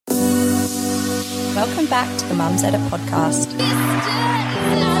Welcome back to the Mums Edit podcast.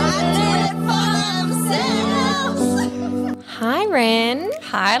 Hi, Ren.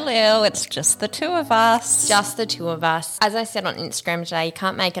 Hi, Lil. It's just the two of us. Just the two of us. As I said on Instagram today, you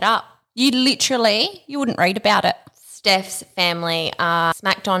can't make it up. You wouldn't read about it. Steph's family are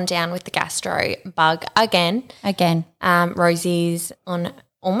smacked on down with the gastro bug again. Rosie's on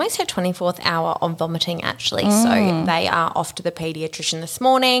almost her 24th hour of vomiting, actually. So they are off to the paediatrician this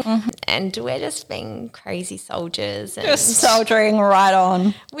morning and we're just being crazy soldiers. And Just soldiering right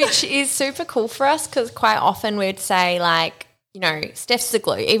on. which is super cool for us because quite often we'd say like, you know, Steph's the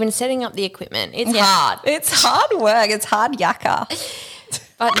glue. Even setting up the equipment, it's hard. It's hard work. It's hard yakka.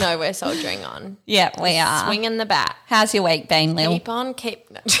 But no, we're soldiering on. Yeah, we are. Swinging the bat. How's your week been, Lil? Keep on, keep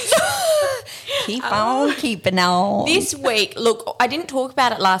on keeping on. This week, look, I didn't talk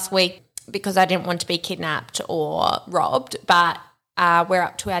about it last week because I didn't want to be kidnapped or robbed, but we're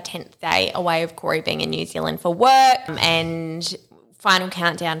up to our 10th day away of Corey being in New Zealand for work and final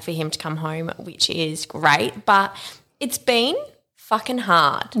countdown for him to come home, which is great. But it's been fucking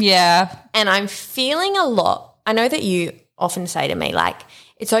hard. Yeah. And I'm feeling a lot. I know that you often say to me, like,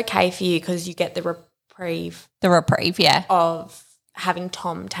 it's okay for you because you get the reprieve. Yeah. Of having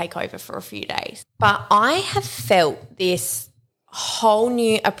Tom take over for a few days. But I have felt this whole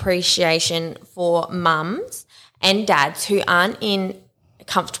new appreciation for mums and dads who aren't in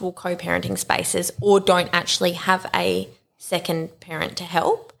comfortable co-parenting spaces or don't actually have a second parent to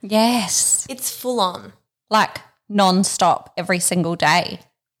help. Yes. It's full on. Like non-stop every single day.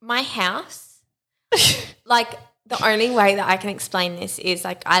 My house, like the only way that I can explain this is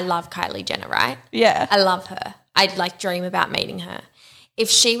like I love Kylie Jenner, right? Yeah. I love her. I'd like dream about meeting her. If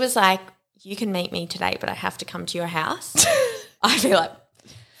she was like, you can meet me today, but I have to come to your house, I'd be like,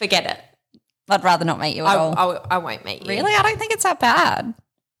 forget it. I'd rather not meet you at all. I won't meet you. Really? I don't think it's that bad.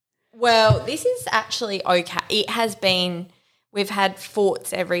 Well, this is actually okay. It has been, we've had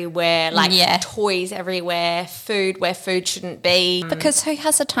forts everywhere, like toys everywhere, food where food shouldn't be. Because who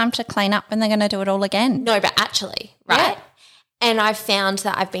has the time to clean up when they're going to do it all again? No, but actually, right? Yeah. And I've found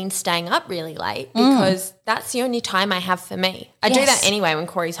that I've been staying up really late because that's the only time I have for me. I do that anyway when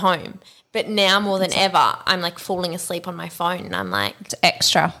Corey's home. But now more than ever, I'm like falling asleep on my phone and I'm like, it's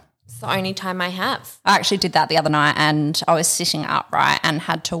extra. It's the only time I have. I actually did that the other night and I was sitting upright and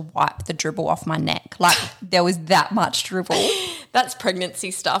had to wipe the dribble off my neck. Like there was that much dribble. That's pregnancy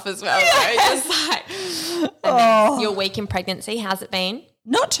stuff as well. Just like, your week in pregnancy, how's it been?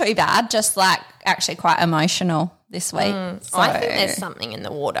 Not too bad, just like actually quite emotional this week. So I think there's something in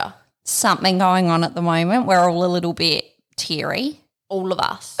the water. Something going on at the moment. We're all a little bit teary. All of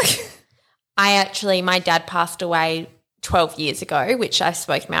us. My dad passed away 12 years ago, which I've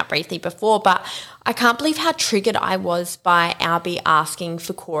spoken about briefly before, but I can't believe how triggered I was by Albie asking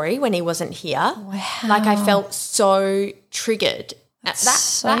for Corey when he wasn't here. Wow. Like I felt so triggered. That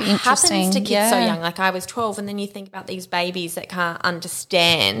happens to kids so young. Like I was 12 and then you think about these babies that can't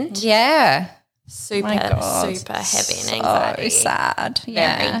understand. Yeah. Super heavy and anxiety. So sad.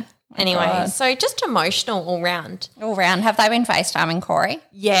 Yeah. Anyway, so just emotional all round. All round. Have they been FaceTiming Corey?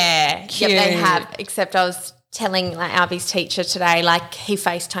 Yeah. Cute. Yep, they have, except I was telling like Albie's teacher today, like he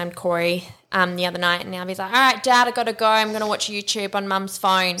FaceTimed Corey the other night and Albie's like, all right, Dad, I got to go. I'm going to watch YouTube on Mum's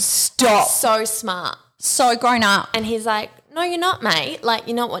phone. Stop. So smart. So grown up. And he's like, no, you're not, mate. Like,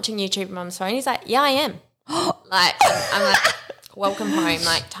 you're not watching YouTube on Mum's phone. He's like, yeah, I am. Like, I'm like, welcome home.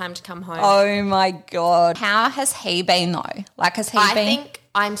 Like, time to come home. Oh, my God. How has he been, though? Like, has he been? I think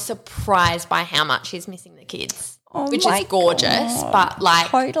I'm surprised by how much he's missing the kids, which my is gorgeous. God. But, like.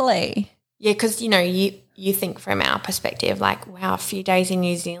 Totally. Yeah, because, you know, you think from our perspective, like, wow, a few days in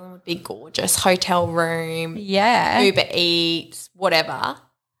New Zealand would be gorgeous. Hotel room. Yeah. Uber Eats, whatever.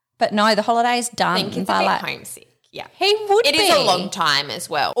 But no, the holiday's done. I think it's a bit homesick. Yeah. He would be. It is a long time as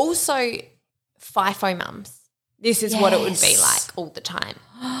well. Also, FIFO mums. This is what it would be like all the time.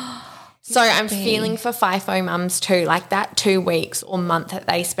 So I'm feeling for FIFO mums too, like that 2 weeks or month that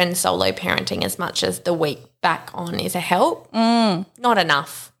they spend solo parenting as much as the week back on is a help. Not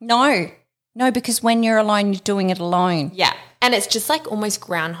enough. No, because when you're alone, you're doing it alone. Yeah. And it's just like almost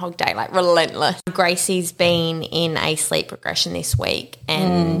Groundhog Day, like relentless. Gracie's been in a sleep regression this week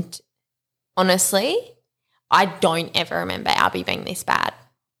and honestly, I don't ever remember Albie being this bad.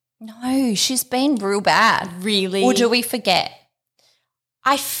 No, she's been real bad. Really? Or do we forget?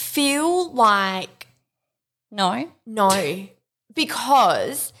 I feel like no,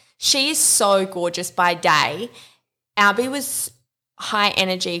 because she is so gorgeous by day. Albie was high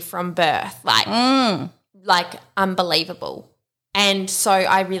energy from birth, like unbelievable. And so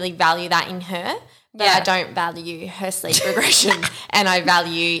I really value that in her. but I don't value her sleep regression. And I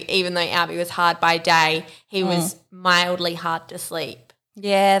value, even though Albie was hard by day, he was mildly hard to sleep.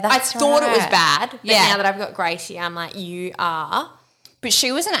 Yeah, I that's thought it was right. bad, but Yeah. now that I've got Gracie, I'm like, you are. But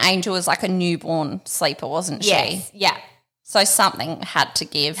she was an angel as like a newborn sleeper, wasn't she? Yes, yeah. So something had to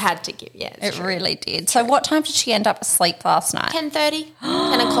give. Had to give, yeah. It really did. So what time did she end up asleep last night? 10:30,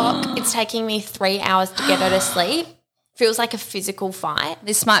 10 o'clock. It's taking me 3 hours to get her to sleep. Feels like a physical fight.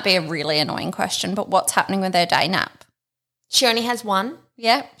 This might be a really annoying question, but what's happening with her day nap? She only has one.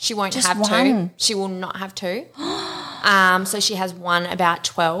 Yeah. She won't Just have one. 2. She will not have 2. So she has one about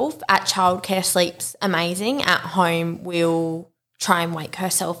 12. At childcare, sleeps amazing. At home, we'll try and wake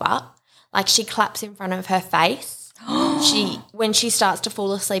herself up. Like she claps in front of her face. When she starts to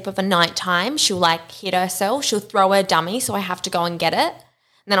fall asleep of a night time, she'll like hit herself. She'll throw her dummy, so I have to go and get it.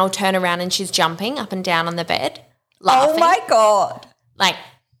 And then I'll turn around and she's jumping up and down on the bed, laughing. Oh my God. Like,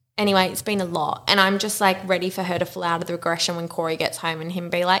 anyway, it's been a lot. And I'm just like ready for her to fall out of the regression when Corey gets home and him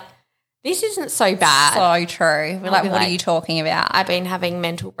be like, this isn't so bad. So true. We're like, be what are like, you talking about? I've been having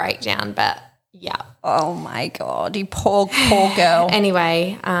mental breakdown, but yeah. Oh my God. You poor girl.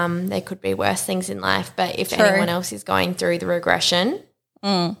 Anyway, there could be worse things in life, but if True. anyone else is going through the regression.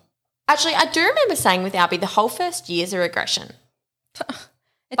 Actually, I do remember saying with Albie, the whole first year's a regression.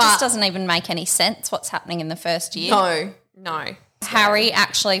 It just doesn't even make any sense what's happening in the first year. No. Harry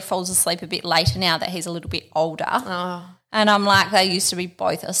actually falls asleep a bit later now that he's a little bit older. Oh. And I'm like, they used to be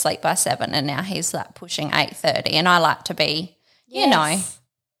both asleep by 7 and now he's like pushing 8:30 and I like to be, you know.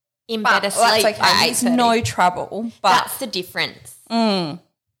 In But bed asleep that's by okay. It's 8:30. no trouble. But That's the difference.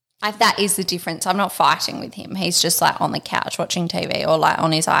 that is the difference. I'm not fighting with him. He's just like on the couch watching TV or like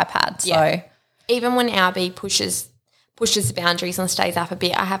on his iPad. So Yeah. Even when Albie pushes the boundaries and stays up a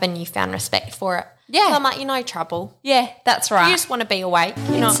bit, I have a newfound respect for it. Yeah. So I'm like, you're no trouble. yeah, that's right. You just want to be awake.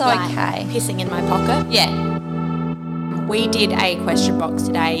 You're It's not like okay. pissing in my pocket. yeah. We did a question box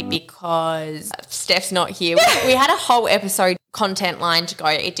today because Steph's not here. We had a whole episode content line to go.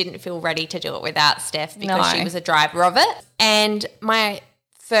 It didn't feel ready to do it without Steph because No. she was a driver of it. And my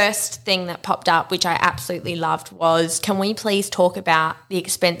first thing that popped up, which I absolutely loved, was can we please talk about the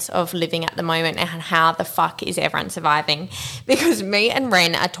expense of living at the moment and how the fuck is everyone surviving? Because me and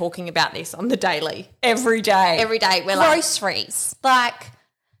Ren are talking about this on the daily. Every day. Every day we're like, groceries. Like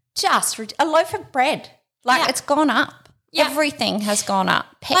just a loaf of bread. Like Yeah. it's gone up. Yeah. Everything has gone up.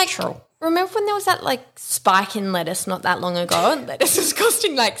 Petrol. Like, remember when there was that like spike in lettuce not that long ago and lettuce was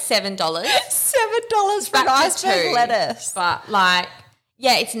costing like $7? $7 for an Back to iceberg 2. lettuce. But like,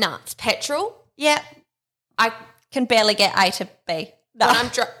 yeah, it's nuts. Petrol, Yeah. I Can barely get A to B. No. when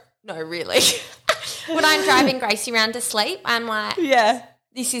I'm no really. When I'm driving Gracie around to sleep, I'm like, yeah.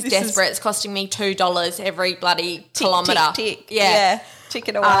 this is desperate. It's costing me $2 every bloody Tick, kilometre. tick, tick. Yeah. Tick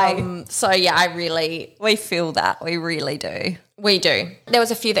it away. So yeah, I really we feel that. We really do. we do. There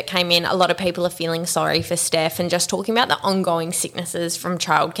was a few that came in. A lot of people are feeling sorry for Steph and just talking about the ongoing sicknesses from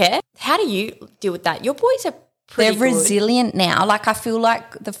childcare. How do you deal with that? Your boys are pretty They're good. resilient now. Like I feel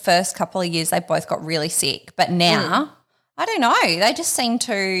like the first couple of years they both got really sick. But now, I don't know. They just seem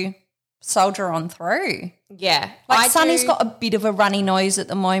to soldier on through. Yeah. Like Sonny's got a bit of a runny nose at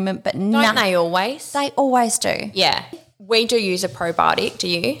the moment, but Don't they always? They always do. Yeah. We do use a probiotic, do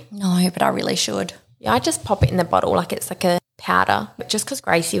you? No, but I really should. Yeah, I just pop it in the bottle like it's like a powder. But just because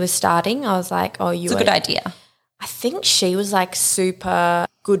Gracie was starting, I was like, oh, It's a good idea. I think she was like super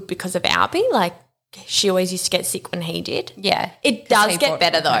good because of Albie. Like she always used to get sick when he did. Yeah. It does get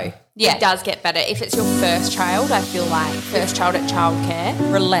better though. Yeah. It does get better. If it's your first child, I feel like first child at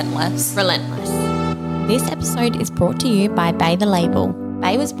childcare, Relentless. relentless. This episode is brought to you by Bay the Label.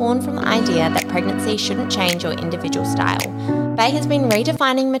 Bay was born from the idea that pregnancy shouldn't change your individual style. Bay has been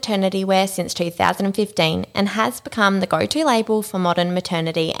redefining maternity wear since 2015 and has become the go-to label for modern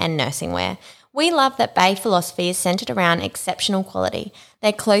maternity and nursing wear. We love that Bay philosophy is centered around exceptional quality.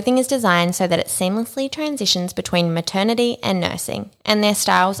 Their clothing is designed so that it seamlessly transitions between maternity and nursing, and their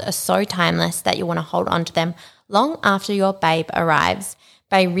styles are so timeless that you want to hold on to them long after your babe arrives.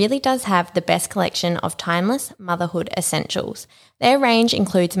 Bay really does have the best collection of timeless motherhood essentials. Their range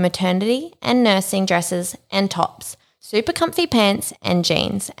includes maternity and nursing dresses and tops, super comfy pants and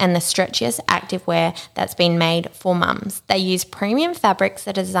jeans, and the stretchiest activewear that's been made for mums. They use premium fabrics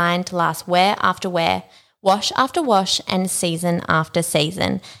that are designed to last wear after wear, wash after wash, and season after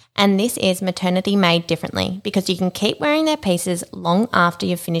season. And this is maternity made differently because you can keep wearing their pieces long after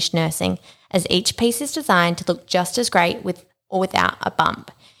you've finished nursing, as each piece is designed to look just as great with or without a bump.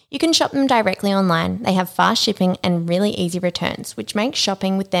 You can shop them directly online. They have fast shipping and really easy returns, which makes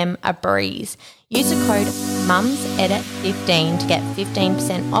shopping with them a breeze. Use the code MUMSEDIT15 to get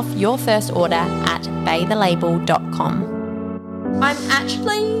 15% off your first order at baythelabel.com. I'm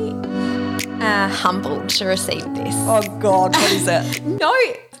actually humbled to receive this. Oh, God, what is it? No,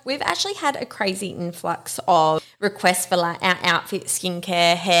 we've actually had a crazy influx of requests for like our outfit,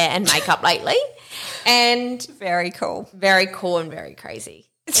 skincare, hair and makeup lately. And Very cool. very cool and very crazy.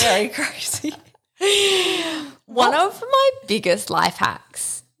 Very crazy. One of my biggest life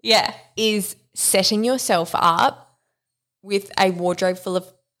hacks Yeah. is setting yourself up with a wardrobe full of,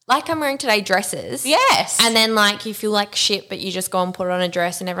 like I'm wearing today, dresses. Yes. And then like you feel like shit, but you just go and put on a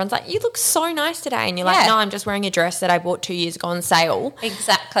dress and everyone's like, you look so nice today. And you're like, Yeah. no, I'm just wearing a dress that I bought 2 years ago on sale.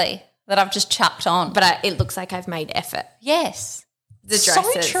 Exactly. That I've just chucked on. But it looks like I've made effort. yes. The So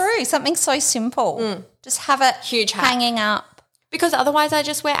dresses. true. Something so simple. Just have it Huge hack. hanging up. Because otherwise I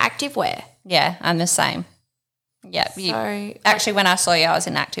just wear activewear. Yeah, I'm the same. Yeah. Actually, when I saw you, I was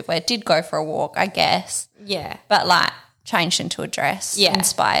in activewear. Did go for a walk, I guess. Yeah. But like changed into a dress. Yeah.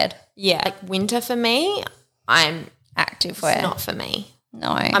 Inspired. Yeah. Like winter for me, Activewear. it's not for me. No.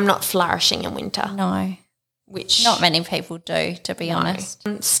 I'm not flourishing in winter, no. which Not many people do, to be honest.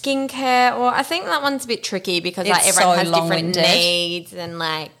 Skincare, well, I think that one's a bit tricky because like It's everyone so has different long-winded. needs and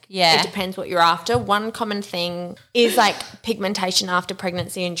like Yeah. it depends what you're after. One common thing is like pigmentation after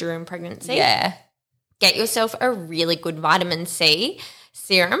pregnancy and during pregnancy. Yeah. Get yourself a really good vitamin C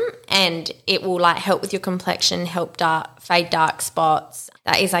serum and it will like help with your complexion, help fade dark spots.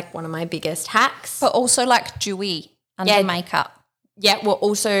 That is like one of my biggest hacks. But also like dewy under Yeah. makeup. Yeah, we're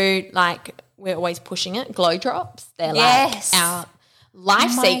also like we're always pushing it. Glow drops. They're Yes. like our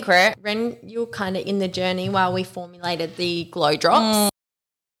life My- secret. Ren, you're kind of in the journey while we formulated the glow drops.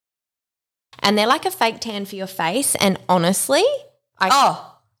 And they're like a fake tan for your face. And honestly,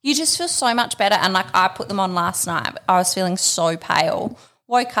 You just feel so much better. And like I put them on last night. I was feeling so pale.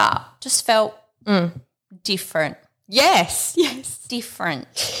 Woke up, just felt different. yes. Different.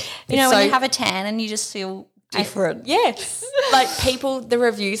 You know, So- when you have a tan and you just feel different. Yes. Like people, the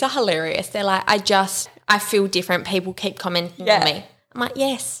reviews are hilarious. They're like, I feel different. People keep commenting Yeah. on me. I'm like,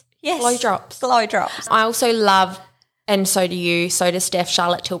 yes. Yes. Glow drops. Glow drops. I also love, and so do you, so does Steph,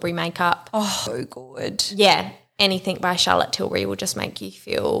 Charlotte Tilbury makeup. Oh, so good. Yeah, anything by Charlotte Tilbury will just make you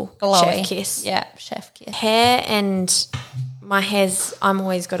feel Glowy. chef kiss. Yeah, chef kiss. Hair and my hair's, I'm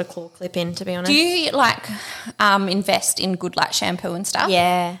always got a claw clip in, to be honest. Do you like invest in good like shampoo and stuff?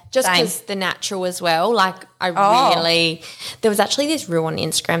 Yeah, just Same. because the natural as well. Like I really, there was actually this reel on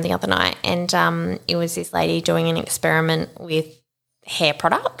Instagram the other night and it was this lady doing an experiment with hair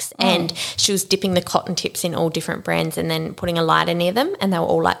products and she was dipping the cotton tips in all different brands and then putting a lighter near them and they were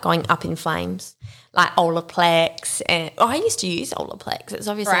all like going up in flames. Like Olaplex and I used to use Olaplex. It's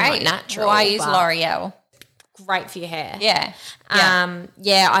obviously not Right. natural. Well, I use but L'Oreal. great for your hair. Yeah.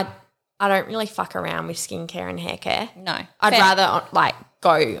 I don't really fuck around with skincare and hair care. No. I'd Fair. rather like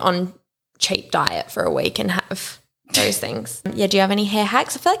go on cheap diet for a week and have those things. Yeah, do you have any hair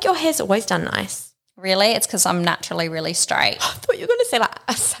hacks? I feel like your hair's always done nice. Really? It's because I'm naturally really straight. I thought you were going to say like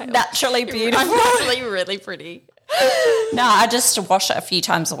a sale. Naturally beautiful. I'm naturally really pretty. No, I just wash it a few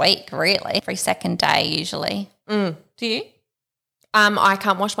times a week, really. Every second day usually. Do you? I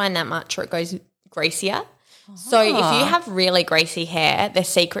can't wash mine that much or it goes greasier. So if you have really greasy hair, the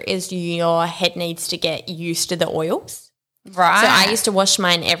secret is your head needs to get used to the oils. Right. So I used to wash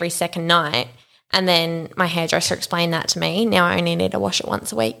mine every second night and then my hairdresser explained that to me. Now I only need to wash it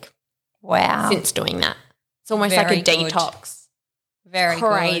once a week Wow. since doing that. It's almost Very like a good. detox. Very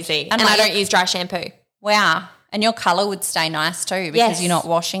Crazy. good. And like, I don't use dry shampoo. Wow. And your colour would stay nice too because Yes. you're not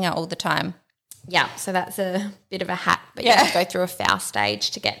washing it all the time. Yeah, so that's a bit of a hack, but Yeah. you have to go through a foul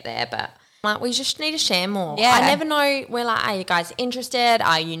stage to get there. But like, we just need to share more. Yeah. I never know. We're like, are you guys interested?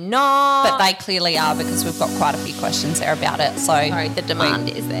 Are you not? But they clearly are because we've got quite a few questions there about it. So Sorry, the demand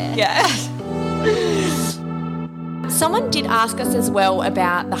is there. yeah. Someone did ask us as well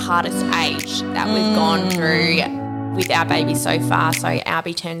about the hardest age that we've gone through with our baby so far. So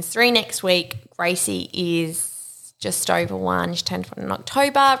Albie turns 3 next week. Gracie is just over 1. She turned 1 in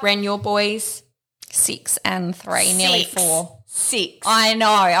October. Ren, your boys? 6 and 3, nearly 6. 4. 6. I know.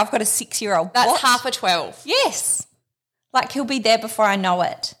 I've got a 6-year-old. That's What? half a 12. Yes. Like he'll be there before I know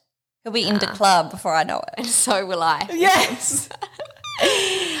it. He'll be into club before I know it. And so will I. Yes.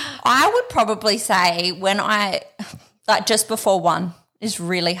 I would probably say when like just before 1 is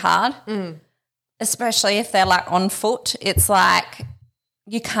really hard, especially if they're like on foot. It's like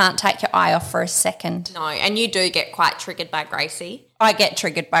you can't take your eye off for a second. No, and you do get quite triggered by Gracie. I get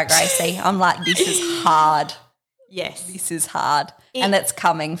triggered by Gracie. I'm like, this is hard. Yes. This is hard. and it's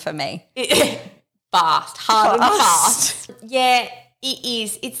coming for me. Fast, hard and fast. Yeah, it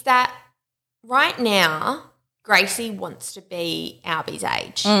is. It's that right now Gracie wants to be Albie's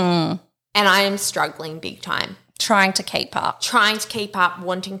age and I am struggling big time. Trying to keep up,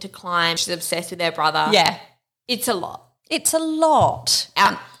 wanting to climb. She's obsessed with her brother. Yeah. It's a lot. It's a lot.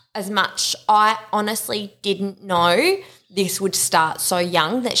 As much, I honestly didn't know this would start so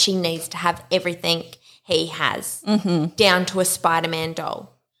young that she needs to have everything he has, down to a Spider-Man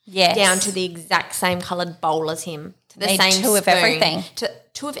doll. Yes. Down to the exact same coloured bowl as him. To the same two of spoon, everything.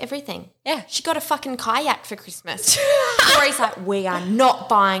 Two of everything. Yeah. She got a fucking kayak for Christmas. Corey's like, we are not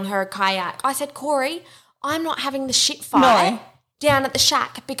buying her a kayak. I said, Corey, I'm not having the shit fight down at the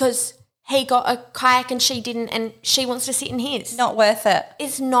shack because he got a kayak and she didn't and she wants to sit in his. Not worth it.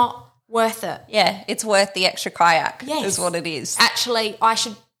 It's not worth it. Yeah, it's worth the extra kayak Yes. is what it is. Actually, I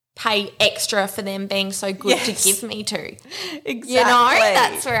should pay extra for them being so good to give me to. Exactly. You know,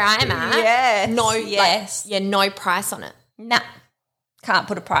 that's where I'm at. Yes. No, yes. no price on it. Nah. Can't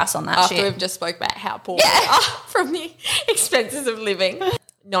put a price on that After shit. we've just spoke about how poor we are from the expenses of living.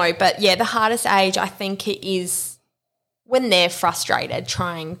 No, but yeah, the hardest age I think it is when they're frustrated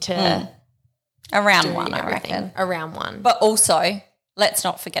trying to Around do one, I everything. reckon. Around one. But also, let's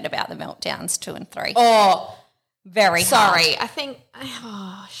not forget about the meltdowns 2 and 3. Oh, very sorry. hard. I think,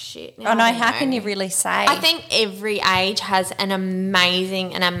 oh, shit. I know, how can you really say? I think every age has an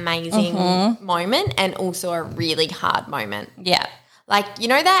amazing moment and also a really hard moment. Yeah. Like, you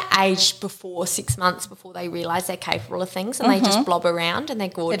know that age before 6 months before they realise they're capable of things and they just blob around and they're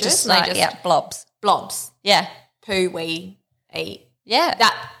gorgeous. Just and like, yeah, blobs. Blobs. Yeah. Poo, wee, eat. Yeah.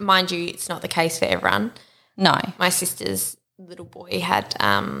 That, mind you, it's not the case for everyone. No. My sister's little boy had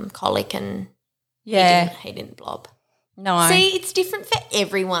colic and he didn't blob. No. See, it's different for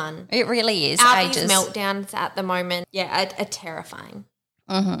everyone. It really is. Albie's ages. meltdowns at the moment, are terrifying.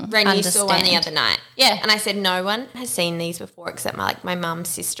 Mm-hmm. Ren, you saw one the other night. Yeah. And I said no one has seen these before except my mum's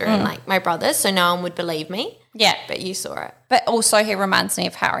sister and like my brothers, so no one would believe me. Yeah. But you saw it. But also he reminds me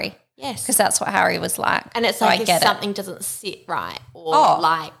of Harry. Yes. Because that's what Harry was like. And it's So like I if get something doesn't sit right or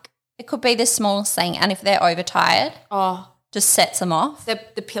it could be the smallest thing, and if they're overtired, just sets them off. the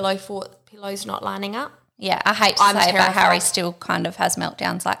pillow's not lining up. Yeah, I hate to I'm say it, but terrified. Harry still kind of has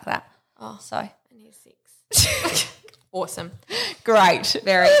meltdowns like that. Oh. So And he's 6. Awesome. great.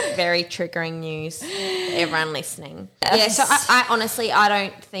 Very, very triggering news for everyone listening. Yeah, so I honestly, I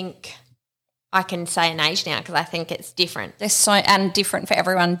don't think I can say an age now because I think it's different. They're so and different for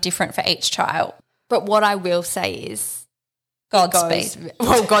everyone, different for each child. But what I will say is Godspeed.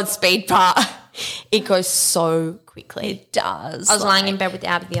 Godspeed part. It goes so quickly. It does. I was lying in bed with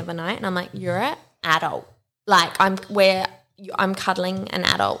Albie the other night and I'm like, you're an adult. Like I'm cuddling an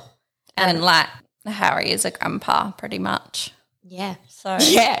adult. and like Harry is a grandpa pretty much. Yeah. So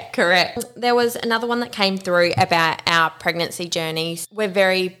yeah, correct. There was another one that came through about our pregnancy journeys. We're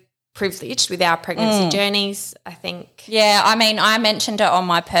very privileged with our pregnancy journeys, I think. Yeah, I mean, I mentioned it on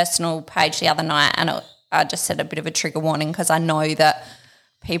my personal page the other night and I just said a bit of a trigger warning because I know that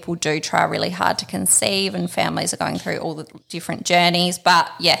people do try really hard to conceive and families are going through all the different journeys.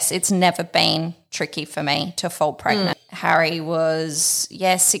 But, yes, it's never been tricky for me to fall pregnant. Harry was,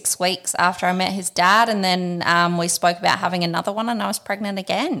 6 weeks after I met his dad, and then we spoke about having another one and I was pregnant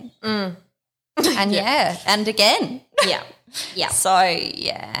again. And, and again. Yeah. Yeah. So,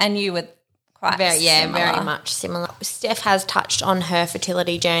 yeah, and you were quite similar. very much similar. Steph has touched on her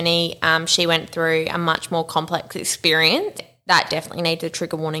fertility journey. She went through a much more complex experience. That definitely needs a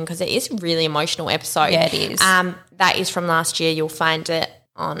trigger warning because it is a really emotional episode. Yeah, it is. That is from last year. You'll find it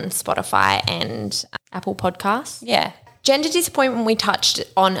on Spotify and Apple Podcasts. Yeah. Gender disappointment we touched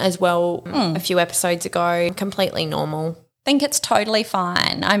on as well a few episodes ago. Completely normal. I think it's totally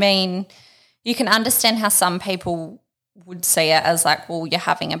fine. I mean, you can understand how some people would see it as like, well, you're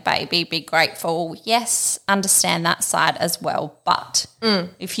having a baby, be grateful. Yes, understand that side as well. But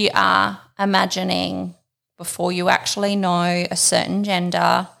if you are imagining before you actually know a certain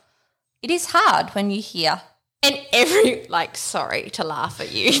gender, it is hard when you hear. And sorry to laugh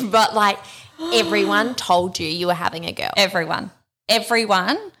at you, but everyone told you were having a girl. Everyone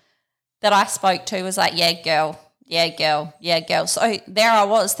that I spoke to was like, yeah, girl, yeah, girl, yeah, girl. So there I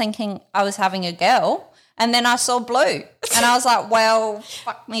was thinking I was having a girl, and then I saw blue and I was like, well,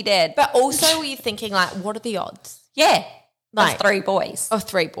 fuck me dead. But also were you thinking what are the odds? Yeah, of 3 boys. Of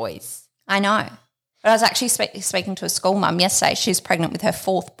 3 boys. I know. But I was actually speaking to a school mum yesterday. She's pregnant with her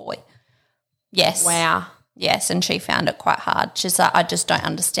 4th boy. Yes. Wow. Yes, and she found it quite hard. She's like, I just don't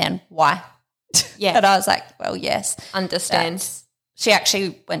understand why. Yeah. But I was like, well, yes. Understands. She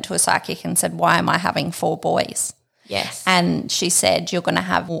actually went to a psychic and said, why am I having 4 boys? Yes. And she said you're going to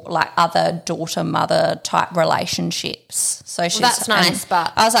have like other daughter-mother type relationships. So that's nice,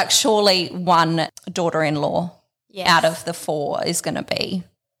 but I was like, surely one daughter-in-law yes. out of the 4 is going to be,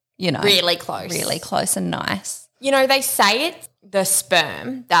 really close and nice. They say it's the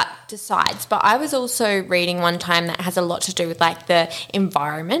sperm that decides, but I was also reading one time that has a lot to do with like the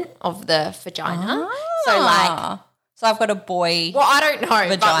environment of the vagina. So I've got a boy. Well, I don't know,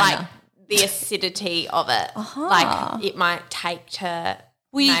 vagina. but like the acidity of it, like it might take to.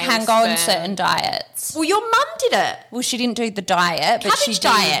 Well, you can go on certain diets. Well, your mum did it. Well, she didn't do the diet, but she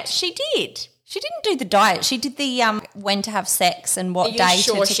diet. She did. She didn't do the diet. She did the when to have sex and what day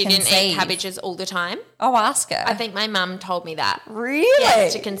to conceive. She didn't eat cabbages all the time? I'll ask her. I think my mum told me that. Really?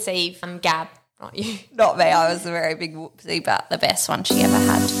 Yes, to conceive. Gab, not you. Not me. I was a very big whoopsie, but the best one she ever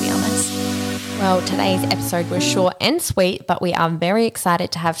had, to be honest. Well, today's episode was short and sweet, but we are very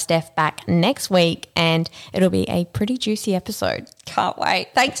excited to have Steph back next week, and it'll be a pretty juicy episode. Can't wait.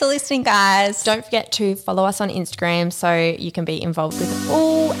 Thanks for listening, guys. Don't forget to follow us on Instagram so you can be involved with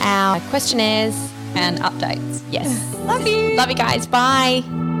all our questionnaires and updates. Yes. Love you. Love you guys. Bye.